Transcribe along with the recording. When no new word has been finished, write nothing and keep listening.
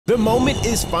The moment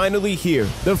is finally here.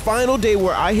 The final day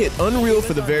where I hit Unreal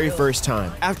for the very first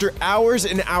time. After hours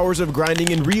and hours of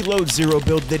grinding in Reload Zero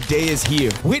Build, the day is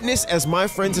here. Witness as my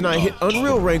friends and I hit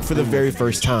Unreal rank for the very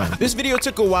first time. This video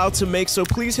took a while to make, so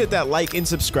please hit that like and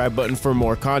subscribe button for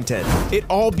more content. It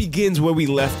all begins where we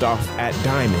left off at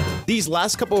Diamond. These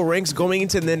last couple of ranks going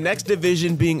into the next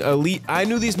division being Elite, I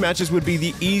knew these matches would be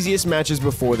the easiest matches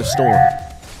before the storm.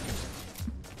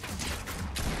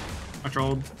 I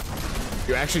trolled.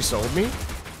 You actually sold me?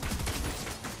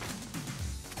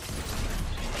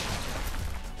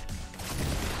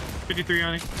 $53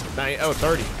 on it.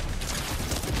 30.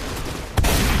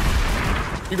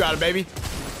 You got it, baby.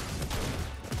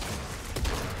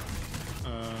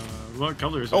 What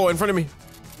color is it? Oh, in front of me.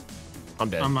 I'm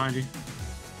dead. I'm behind you.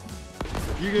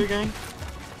 You good, gang?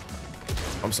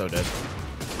 I'm so dead.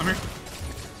 I'm here.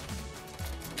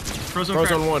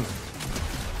 Frozone 1.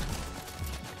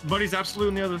 Buddy's absolute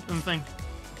in the other thing.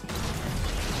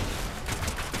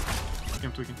 Yeah,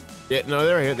 I'm tweaking. Yeah, no,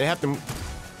 they're here. They have to.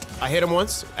 I hit him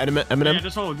once at Eminem. Yeah,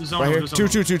 just hold. Just zone right here. just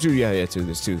Two. Yeah, two.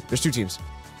 There's two. There's two teams.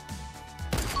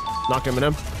 Knocked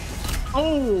Eminem.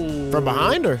 Oh! From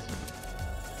behind or?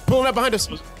 Pulling up behind us.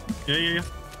 Yeah.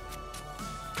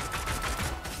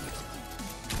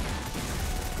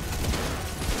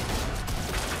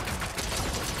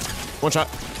 One shot.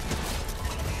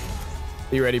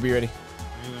 Be ready.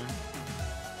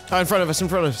 Oh, in front of us.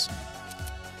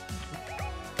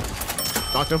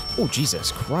 Knocked him. Oh, Jesus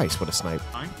Christ, what a snipe.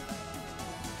 Fine.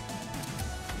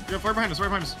 Yeah, right behind us.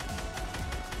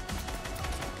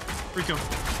 Free kill.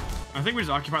 I think we just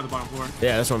occupy the bottom floor.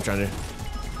 Yeah, that's what I'm trying to do.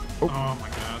 Oh my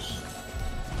gosh.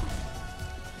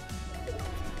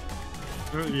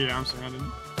 Yeah, I'm surrounded.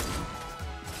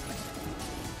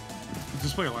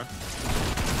 Just play alive.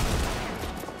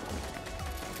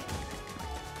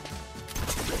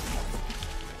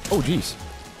 Oh, jeez.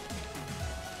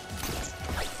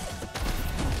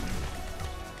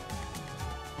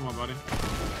 Come on, buddy.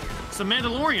 It's the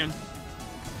Mandalorian.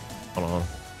 Hold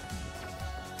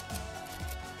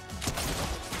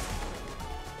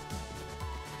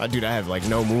on. Dude, I have like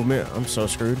no movement. I'm so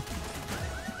screwed.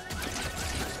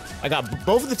 I got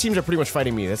both of the teams are pretty much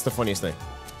fighting me. That's the funniest thing.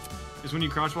 Is when you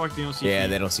crouch walk, they don't see feet. Yeah,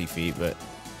 they don't see feet, but.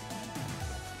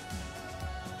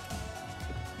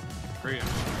 Great.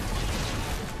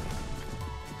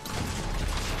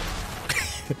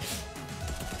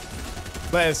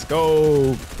 Let's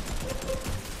go.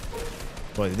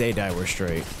 Boy, they die, we're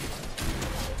straight.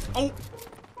 Oh.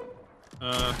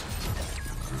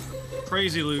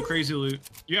 Crazy loot.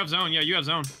 You have zone. Yeah, you have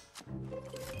zone.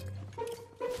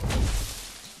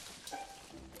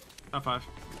 Top 5.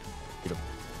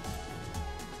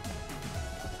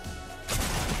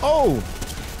 Oh.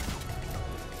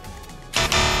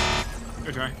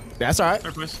 Good try. That's all right.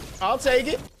 Third place. I'll take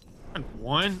it. And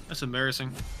 1? That's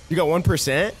embarrassing. You got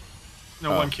 1%?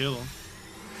 No, 1 kill.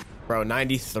 Bro,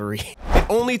 93. It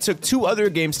only took 2 other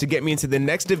games to get me into the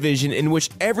next division in which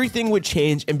everything would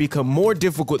change and become more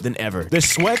difficult than ever. The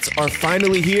sweats are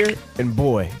finally here, and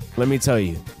boy, let me tell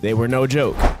you, they were no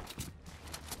joke.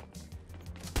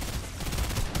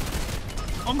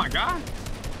 Oh my god.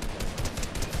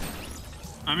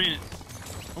 I mean,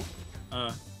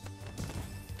 I'll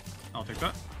take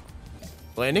that.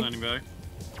 Landing? Landing back.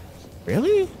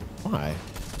 Really? Why?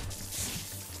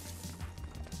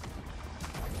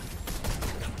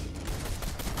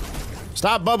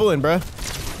 Stop bubbling, bruh.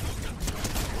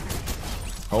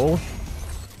 Hold.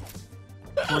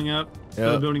 Pulling up.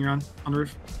 Yeah. The building run on the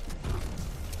roof.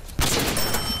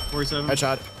 47.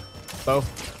 Headshot. Bow.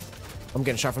 I'm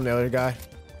getting shot from the other guy.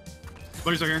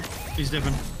 Buddy's right here. He's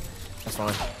dipping. That's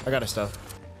fine. I got his stuff.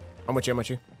 I'm with you.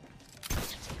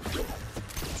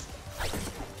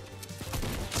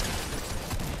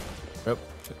 Yep.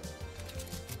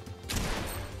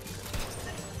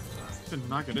 Did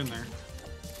not get in there.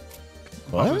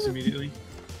 What? Immediately.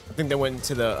 I think they went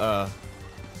to the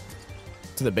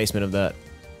basement of that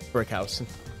brick house.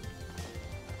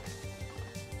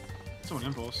 Someone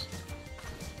impulse.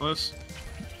 Close.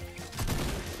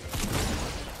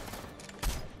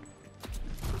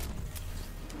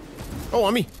 Oh,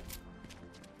 on me.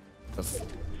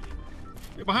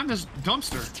 You're behind this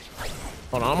dumpster.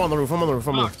 Hold on, I'm on the roof. I'm on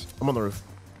the roof.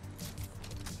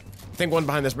 I think one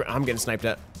behind this brick. I'm getting sniped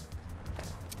at.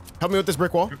 Help me with this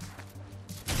brick wall.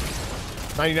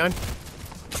 99.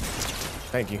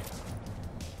 Thank you.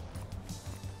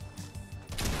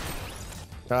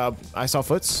 I saw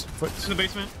Foots. In the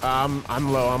basement. I'm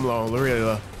low. Really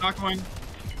low. Knocked one.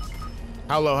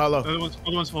 How low? The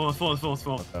other one's full.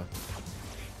 Okay.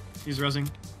 He's rezzing.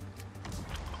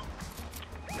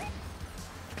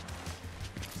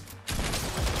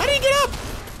 How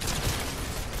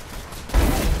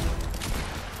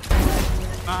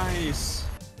Nice.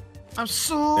 I'm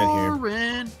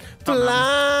soaring.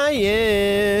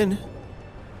 Flying.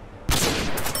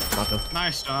 Knock him.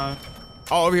 Nice job.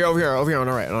 Oh, over here. On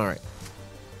the right.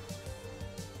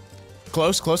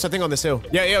 Close. I think on this hill.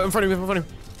 Yeah, in front of me.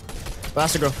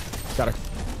 Last girl. Got her.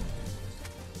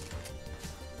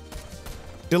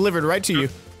 Delivered right to you.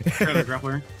 Got a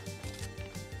grappler.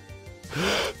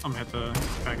 I'm gonna hit the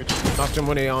package. Knocked him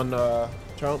when he on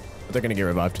Trump. But they're gonna get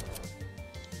revived.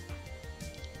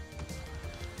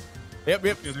 Yep.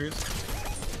 Yeah, there he is.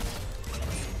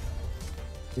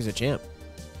 He's a champ.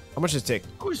 How much does it take?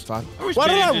 Five. Why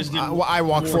did I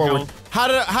walk forward? Health. How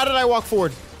did I walk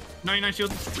forward? 99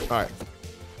 shield. All right.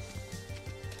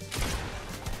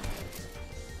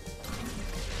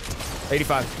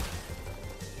 $85.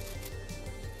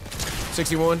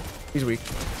 61. He's weak.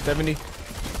 70.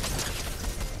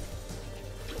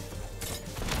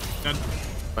 Dead.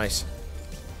 Nice.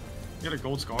 You got a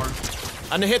gold scar.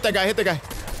 I'm gonna hit that guy.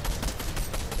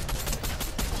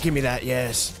 Give me that.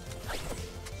 Yes.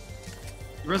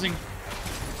 Resing.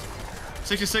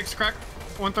 66 crack.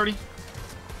 130.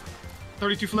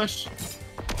 32 flesh.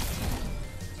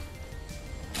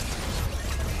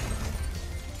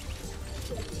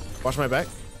 Watch my back.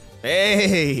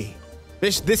 Hey.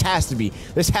 This has to be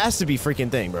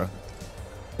freaking thing, bro.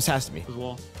 This has to be. His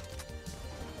wall.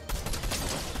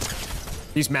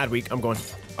 He's mad weak. I'm going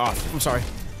off. I'm sorry.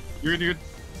 You're good.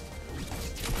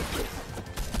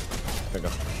 There we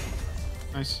go.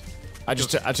 Nice. I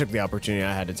took the opportunity.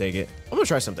 I had to take it. I'm gonna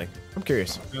try something. I'm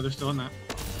curious. Yeah, they're still in that.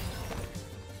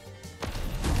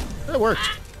 It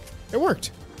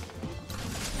worked.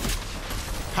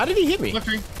 How did he hit me? Left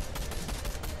tree.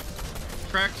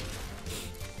 Cracked.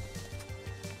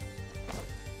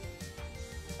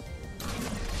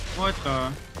 What the?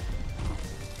 I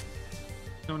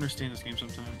don't understand this game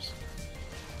sometimes.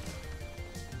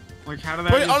 Like, how did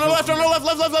that? Wait, on the left.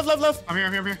 I'm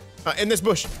here. In this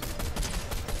bush.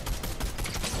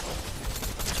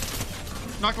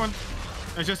 Knocked one.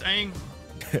 It's just Aang.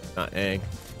 Not Aang.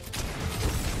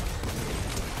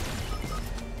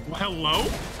 Well, hello?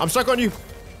 I'm stuck on you.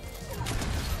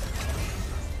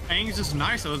 Aang's just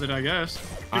nice with it, I guess.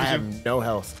 I have no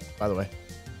health, by the way.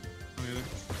 Oh, yeah,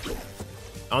 there.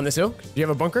 On this hill? Do you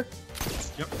have a bunker?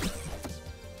 Yep.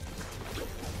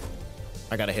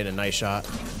 I gotta hit a nice shot.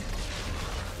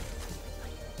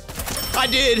 I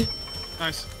did!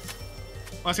 Nice.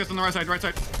 Last guy's on the right side.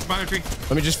 Behind the tree.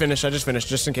 Let me just finish. I just finished,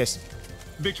 just in case.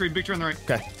 Big tree on the right.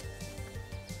 Okay.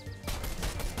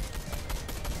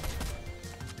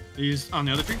 He's on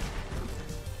the other tree.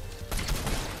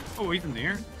 Oh, he's in the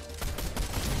air.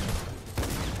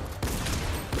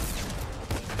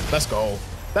 Let's go.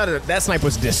 That snipe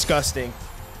was disgusting.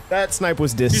 That snipe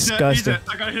was disgusting. He's dead.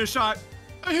 I gotta hit a shot.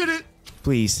 I hit it.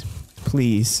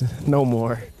 Please, no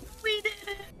more. We did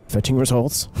it. Fetching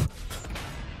results.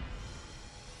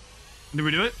 Did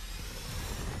we do it?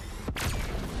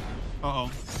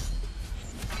 Uh-oh.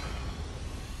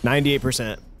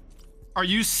 98%. Are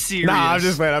you serious? Nah, I'm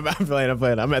just playing. I'm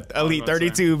playing. I'm at Elite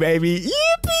 32, baby.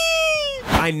 Yippee!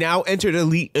 I now entered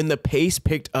Elite and the pace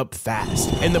picked up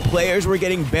fast. And the players were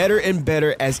getting better and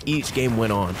better as each game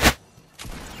went on.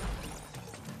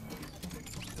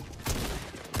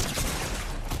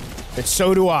 And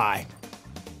so do I.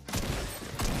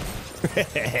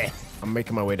 I'm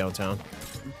making my way downtown.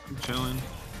 I'm chilling.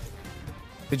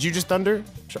 Did you just thunder?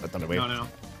 Thunderwave. No.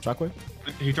 Shockwave?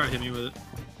 He tried to hit me with it.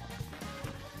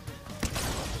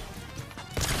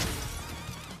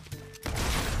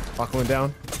 Lock one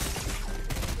down.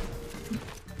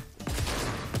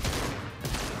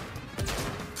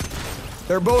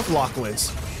 They're both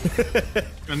Lachlan's.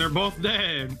 And they're both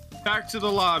dead. Back to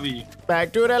the lobby.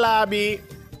 Back to the lobby.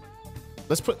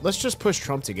 Let's just push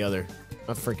Trump together.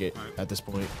 I forget at this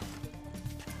point.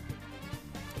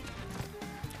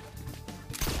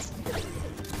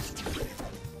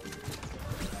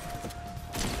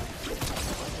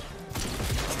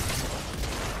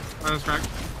 That's cracked.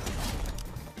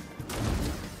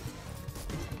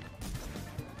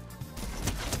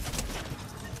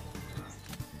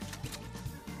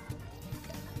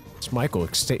 This Michael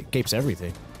escapes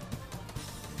everything.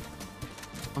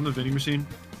 On the vending machine.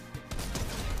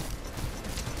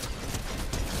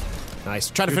 Nice.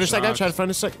 Try to finish that guy. Try to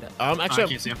finish that. Actually, I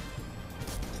can't see him.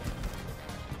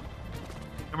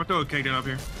 I'm gonna throw a cake down up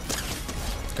here.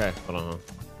 Okay, hold on.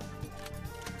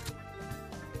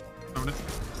 Throwing it.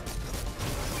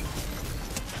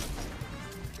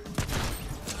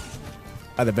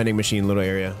 At the vending machine little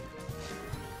area.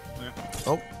 Okay.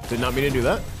 Oh, did not mean to do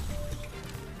that.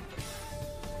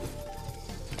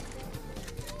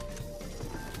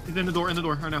 He's in the door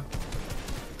right now.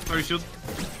 Sorry, shield.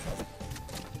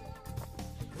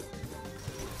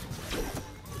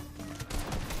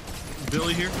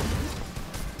 Billy here.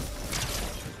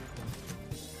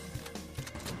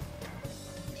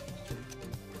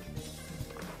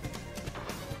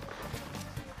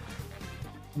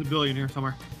 The Billy in here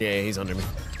somewhere. Yeah, he's under me.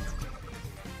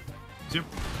 See him?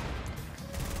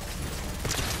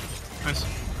 Nice.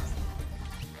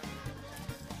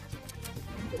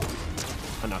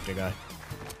 I knocked your guy.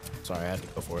 Sorry, I had to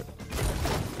go for it.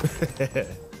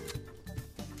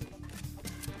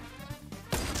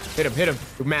 Hit him.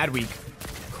 We're mad weak.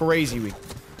 Crazy weak.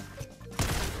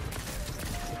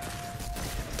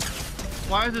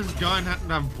 Why does this gun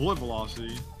have bullet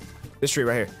velocity? This tree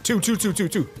right here. Two.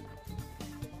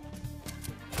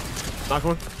 Knock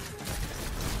one.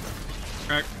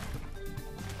 Crack.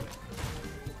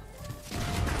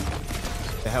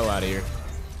 The hell out of here.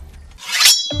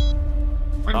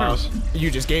 You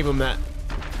just gave him that.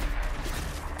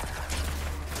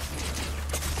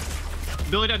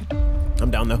 Billy dead. I'm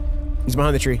down though. He's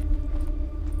behind the tree.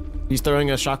 He's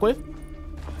throwing a shockwave.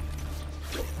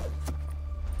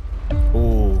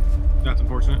 Ooh. That's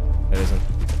unfortunate. That isn't.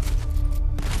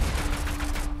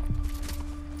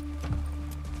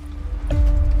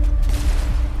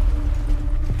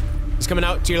 He's coming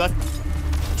out to your left.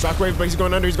 Shockwave, but he's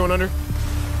going under.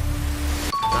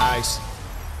 Nice.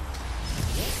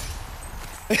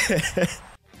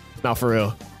 Now for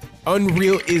real.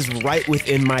 Unreal is right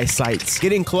within my sights.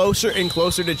 Getting closer and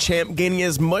closer to champ, gaining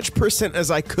as much percent as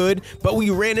I could, but we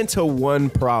ran into one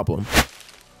problem.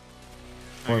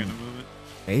 I'm gonna move it.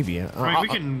 Maybe. Right, we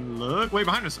can look. Wait,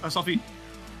 behind us. I saw feet.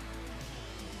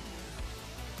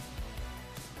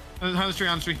 Behind the tree,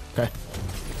 on the tree. Okay.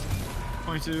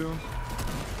 22.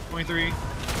 23.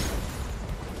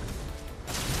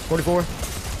 44.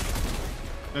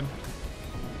 Dead.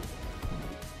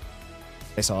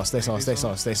 They saw us, for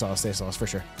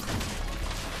sure.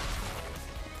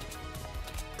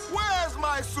 Where's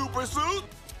my super suit?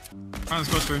 Behind this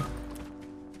close tree.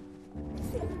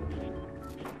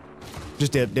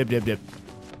 Just dip.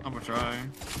 I'm gonna try.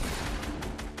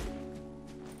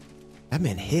 That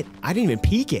man hit. I didn't even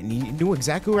peek it, and he knew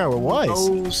exactly where I was.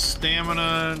 No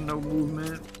stamina, no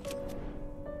movement.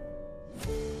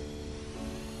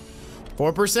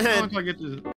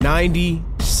 4%.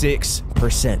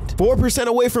 96%. 4%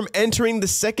 away from entering the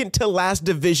second to last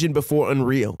division before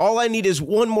Unreal. All I need is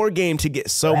one more game to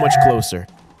get so much closer.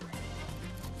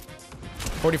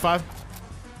 45.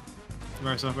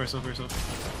 Very soft.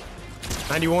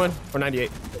 91 or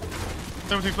 98.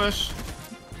 17 flash.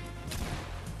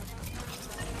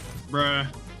 Bruh.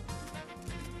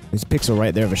 There's a pixel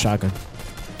right there of a shotgun.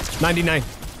 99.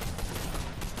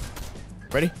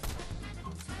 Ready?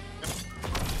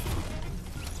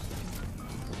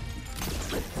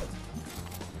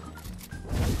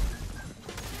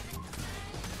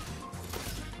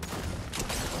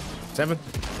 Seven.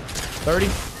 30.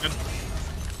 Good.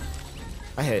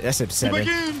 I said 7.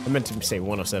 I meant to say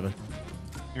 107.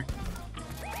 Here.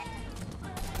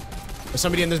 There's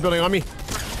somebody in this building on me.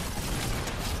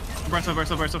 Right stuff.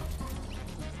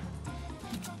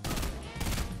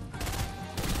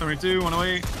 72,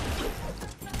 108.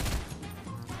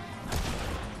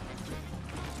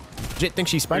 Jit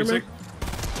thinks she's Spider-Man.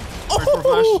 34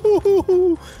 flash.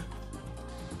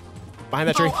 Behind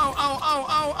that tree.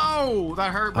 Oh,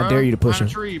 that hurt, bro. I dare you to push him.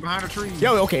 Behind a tree.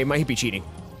 Yo, okay, it might be cheating.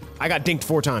 I got dinked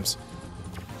 4 times.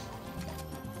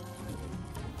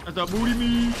 That's a booty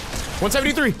me.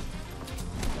 173.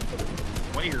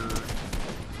 Where?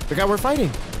 The guy we're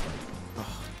fighting.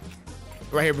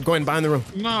 Right here, we're going behind the room.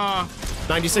 Nah.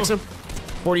 96 him.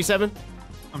 47.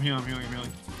 I'm healing.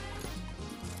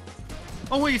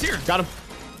 Oh, wait, he's here. Got him.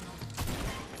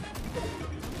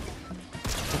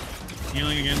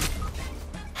 Healing again.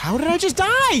 How did I just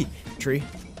die? Tree.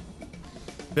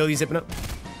 Billy zipping up.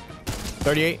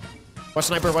 38. Watch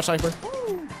sniper.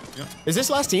 Yep. Is this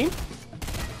last team?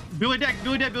 Billy dead.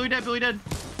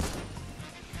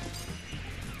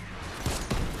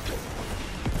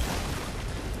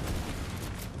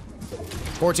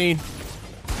 14.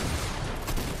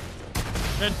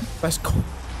 Dead. Let's go.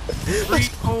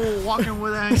 Walking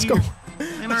with that. Let's go.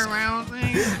 In our round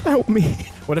thing. Help me.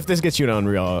 What if this gets you to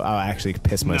Unreal? I'll actually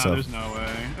piss myself. No, there's no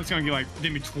way. It's gonna get like,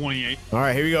 give me 28. All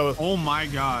right, here we go. Oh my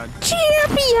god.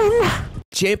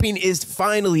 Champion is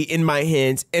finally in my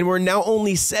hands, and we're now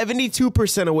only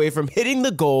 72% away from hitting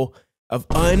the goal of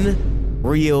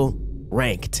Unreal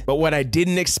ranked. But what I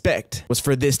didn't expect was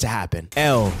for this to happen.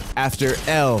 L after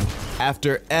L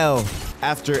after L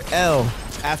after L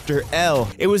after L.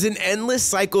 It was an endless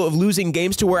cycle of losing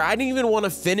games to where I didn't even want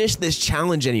to finish this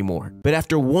challenge anymore. But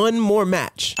after one more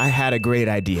match, I had a great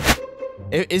idea.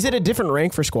 Is it a different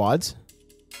rank for squads?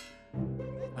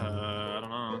 I don't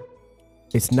know.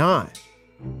 It's not.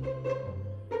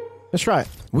 Let's try it.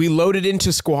 We loaded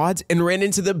into squads and ran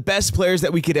into the best players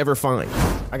that we could ever find.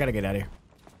 I gotta get out of here.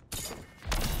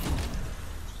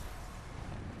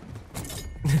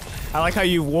 I like how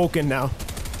you've woken now.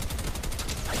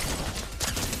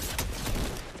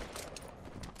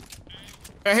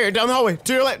 Right here, down the hallway.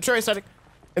 To your left, try static.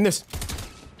 In this.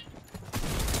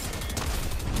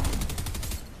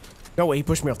 No way, he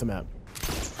pushed me off the map.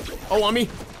 Oh, on me.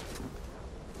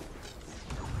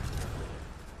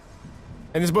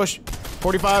 In this bush.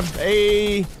 45.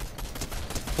 Hey.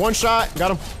 One shot.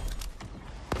 Got him.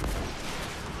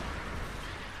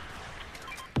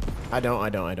 I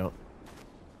don't.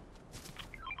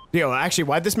 Yo, actually,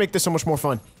 why'd this make this so much more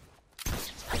fun?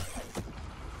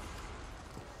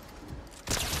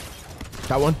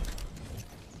 Got one.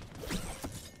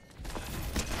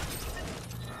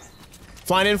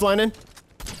 Flying in, flying in.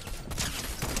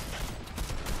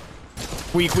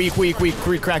 Weak, crack.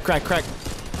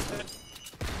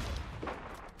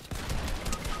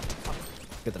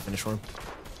 Get the finish for him.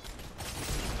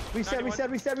 Reset. I'm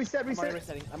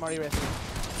already resetting.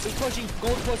 He's pushing,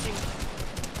 gold pushing.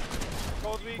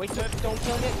 Gold weak. Wait, don't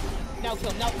kill him. Now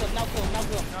kill him.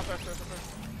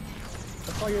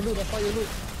 That's all your loot.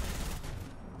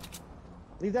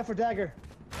 Leave that for dagger.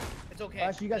 It's okay.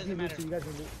 Actually, you guys It need doesn't loot matter. too. You guys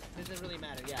need loot. Doesn't really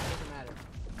matter. Yeah, it doesn't matter.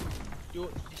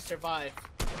 You survive.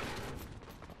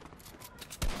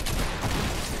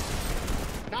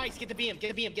 Nice, get the beam.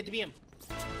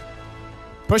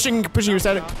 Pushing your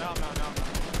static. No.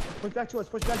 Push back to us.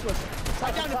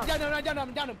 I down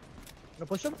him. No,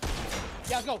 push him.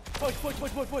 Yeah, let's go. Push.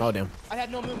 Oh, damn. I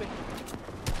had no movement.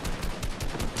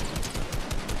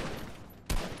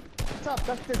 Top.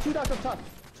 That's the two knocked up top.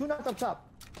 Two knocked up top.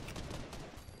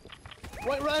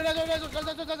 Right. Right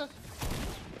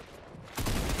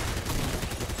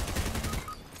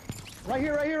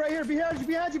here. Behind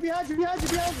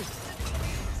you.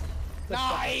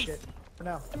 Nice. Shit. For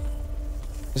now.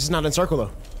 This is not in circle,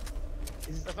 though.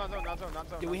 That's not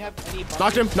zone. Do we have any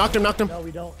Knocked him. No,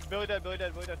 we don't. Billy dead.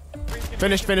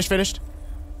 Finished.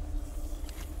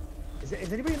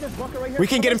 Is anybody in this bunker right here? We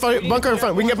can get in front, bunker in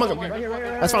front. We can get bunker. Right here.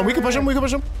 That's fine. We can push him.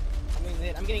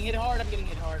 I'm getting hit hard.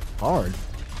 Hard.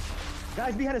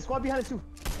 Guys behind us. Squad behind us too.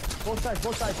 Both sides.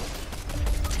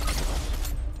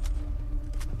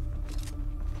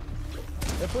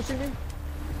 They're pushing me.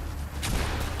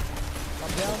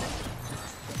 I'm down.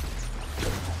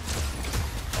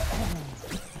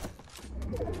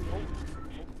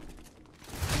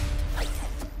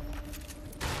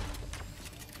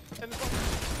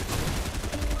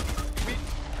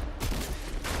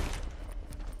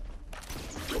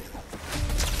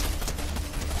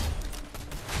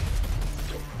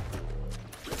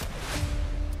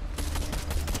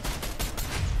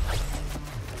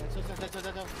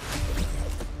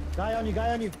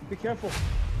 Guy on you. Be careful.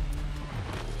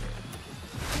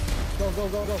 Go.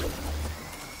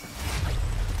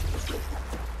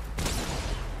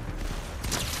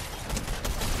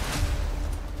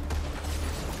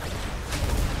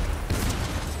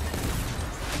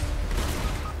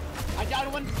 I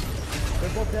downed one. They're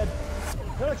both dead.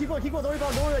 No, keep going. Don't worry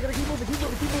about it. I gotta keep moving.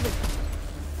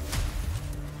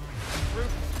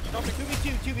 Roof.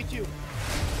 2v2.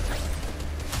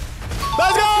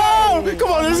 Let's go!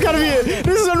 Come on, this has gotta be it.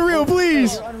 This is unreal,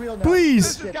 please. Unreal now.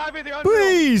 Please. This has gotta be the unreal.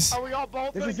 Please. Are we all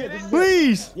both This gonna is get it. in?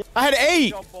 Please. I had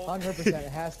 8. 100%.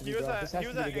 It has to be, He was bro. This at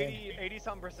has to be the game.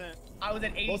 80-something%. I was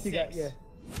at Both you got, 86. yeah.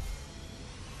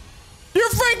 You're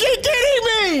freaking kidding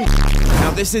me!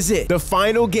 Now this is it. The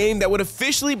final game that would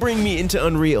officially bring me into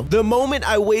Unreal. The moment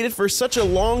I waited for such a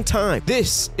long time.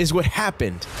 This is what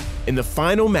happened in the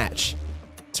final match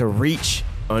to reach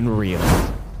Unreal.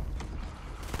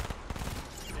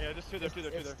 Yeah, just two there.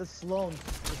 It's the Sloan.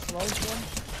 The Sloan's one.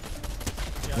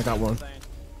 Yeah, I got one. insane.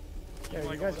 Yeah,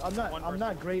 Like you guys, one I'm person.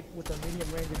 not great with the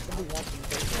medium range. If somebody wants me to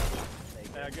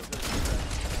take Yeah, give this.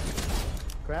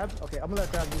 Crab? Okay, I'm gonna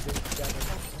let Crab use it. Yeah,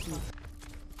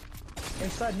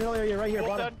 inside middle area right here, Both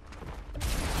bottom. dead.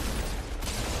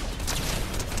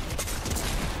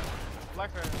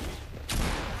 Black fair.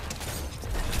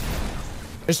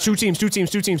 There's two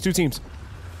teams.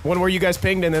 One where you guys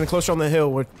pinged and then closer on the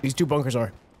hill where these 2 bunkers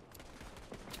are.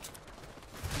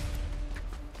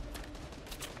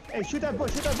 Hey, shoot that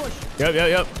bush.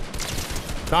 Yep.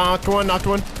 Knocked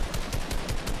one.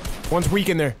 One's weak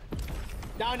in there.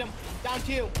 Down him. Down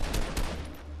 2.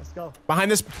 Let's go.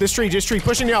 Behind this tree, just tree.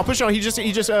 Pushing you out, pushing out. He just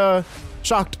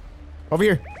shocked. Over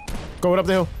here. Going up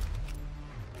the hill.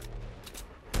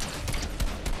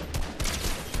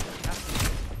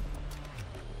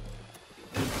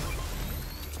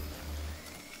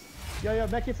 Yo,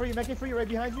 meching for you, right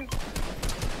behind you.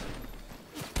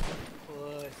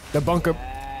 The bunker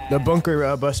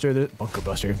buster,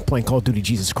 playing Call of Duty,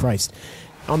 Jesus Christ.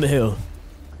 On the hill.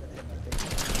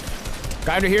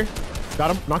 Guy under here.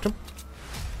 Got him, knocked him.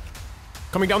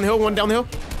 Coming down the hill, one down the hill.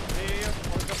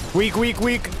 Weak.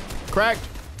 Cracked.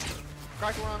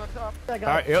 Cracked one on the top.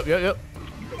 Alright, yep.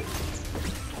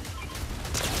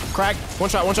 Cracked. One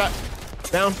shot.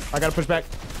 Down. I gotta push back.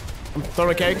 I'm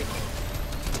throwing a keg.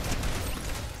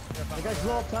 The guy's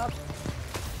low up top.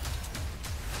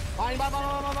 Fine.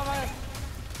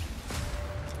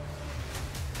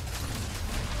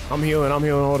 I'm healing.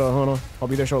 Hold on. I'll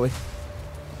be there shortly.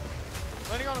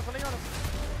 Landing on him.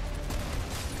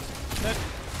 Dead.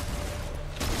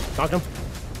 Knocked him.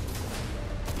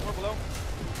 More below.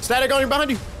 Static on you, behind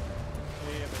you. Yeah.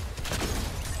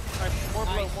 Alright,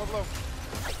 more below.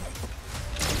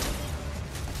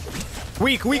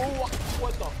 Weak. Oh,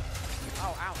 what the? Ow.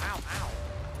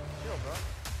 Chill, bro.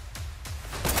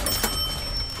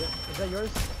 Is that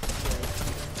yours?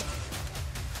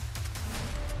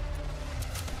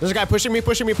 There's a guy pushing me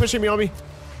on me.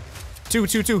 Two.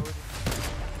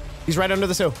 He's right under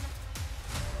this hill.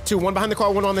 2, one behind the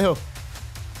car, one on the hill.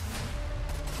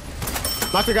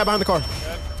 Knock the guy behind the car.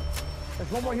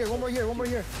 There's one more here. One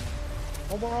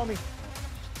more on me.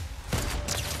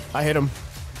 I hit him.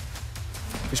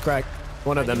 He's cracked.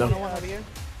 One of them though. One over here.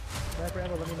 Sniper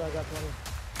ammo, let me know I got 20.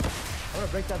 I'm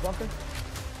gonna break that bunker.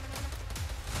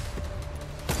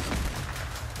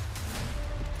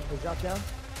 They drop down.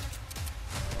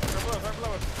 Right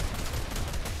below us.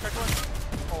 Check one.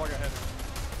 Oh, I got hit.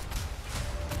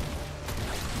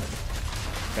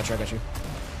 I got you.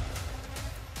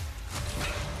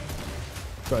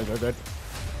 Good. Get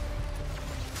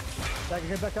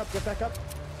back up. Left.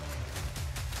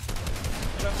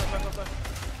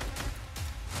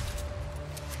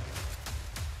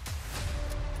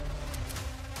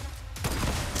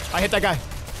 I hit that guy.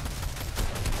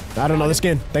 I don't know the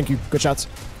skin. Thank you. Good shots.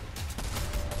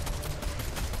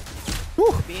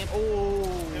 Woo. Bam. Oh.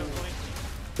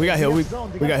 We got hill. We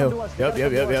Zone. They got gotta hill. come to us. Yep.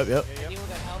 Anyone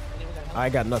got health? I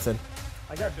got nothing.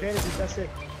 I got bandages, that's it.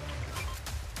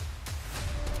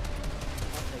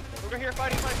 Over here,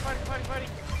 fighting.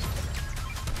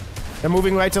 They're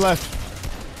moving right to left.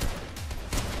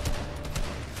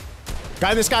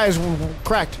 Guy in the sky is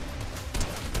cracked.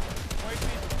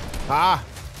 Ah.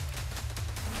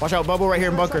 Watch out, bubble right here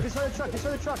in bunker. Destroy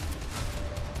the truck.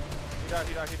 He died.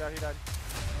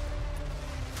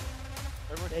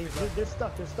 Hey, they're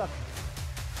stuck.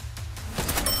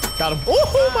 Got him.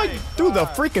 Oh my, through the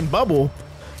freaking bubble.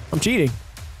 I'm cheating.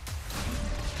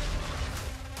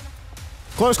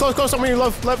 Close. I'm on your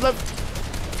left.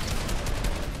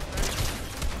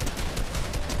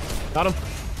 Got him.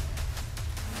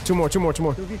 Two more.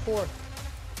 2v4.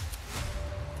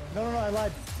 No, I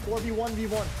lied.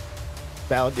 4v1v1.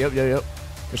 Valid. Yep.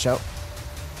 Good shout.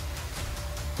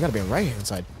 You gotta be on the right hand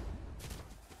side.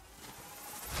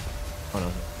 Oh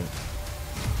no.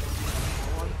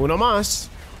 Uno más.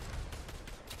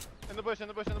 In the bush. In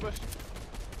the middle.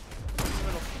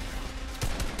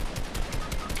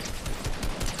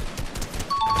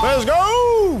 Let's go!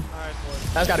 Alright,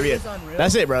 boys. That's gotta be it.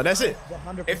 That's it, bro. That's it.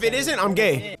 If it isn't, I'm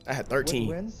gay. I had 13.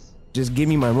 Wins. Just give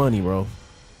me my money, bro.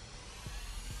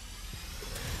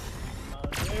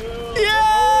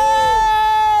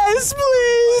 Yes,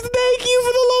 please. Thank you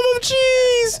for the love of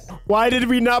cheese. Why did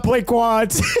we not play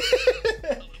quads?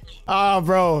 Ah,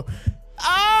 bro.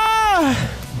 Ah!